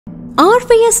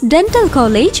RVS Dental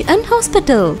College and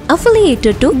Hospital,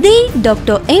 affiliated to the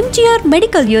Dr. MGR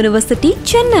Medical University,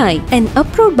 Chennai, and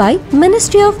approved by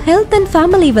Ministry of Health and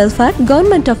Family Welfare,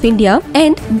 Government of India,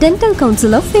 and Dental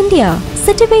Council of India.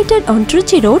 Situated on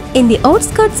Trichy Road in the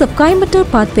outskirts of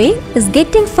Coimbatore Pathway, is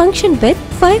getting function with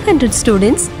 500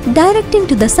 students, directing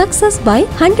to the success by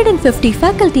 150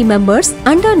 faculty members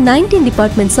under 19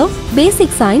 departments of Basic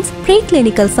Science,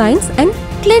 Preclinical Science, and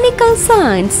Clinical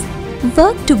Science.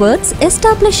 Work towards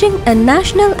establishing a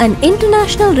national and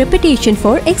international reputation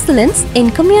for excellence in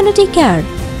community care.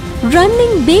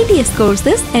 Running BDS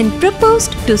courses and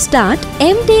proposed to start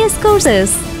MDS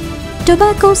courses.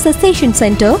 Tobacco Cessation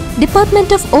Center,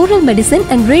 Department of Oral Medicine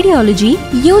and Radiology,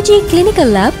 UG Clinical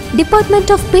Lab,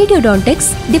 Department of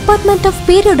Periodontics, Department of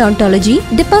Periodontology,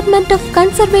 Department of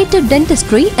Conservative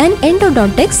Dentistry and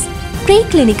Endodontics,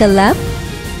 Preclinical Lab,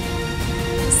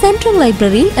 Central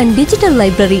Library and Digital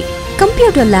Library,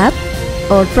 Computer Lab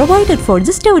are provided for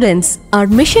the students. Our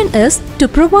mission is to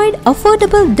provide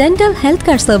affordable dental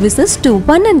healthcare services to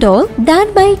one and all,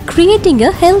 thereby creating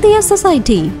a healthier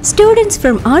society. Students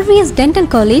from RVS Dental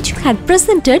College had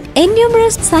presented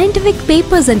numerous scientific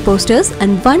papers and posters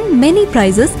and won many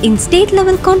prizes in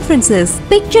state-level conferences.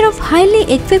 Picture of highly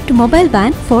equipped mobile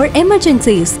van for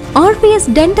emergencies. RVS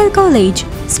Dental College.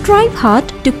 Strive hard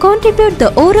to contribute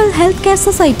the oral healthcare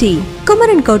society.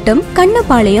 Kumarankotam,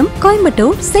 Kannampalayam,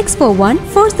 Coimbatore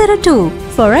 641402.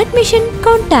 For admission,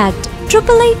 contact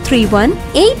 8831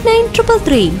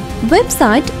 89333.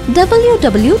 Website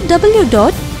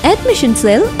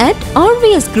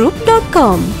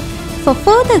www.admissioncell@rvsgroup.com. For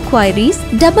further queries,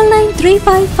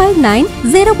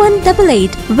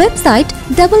 9935590188. Website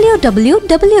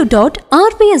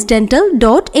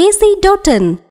www.rvsdental.ac.in.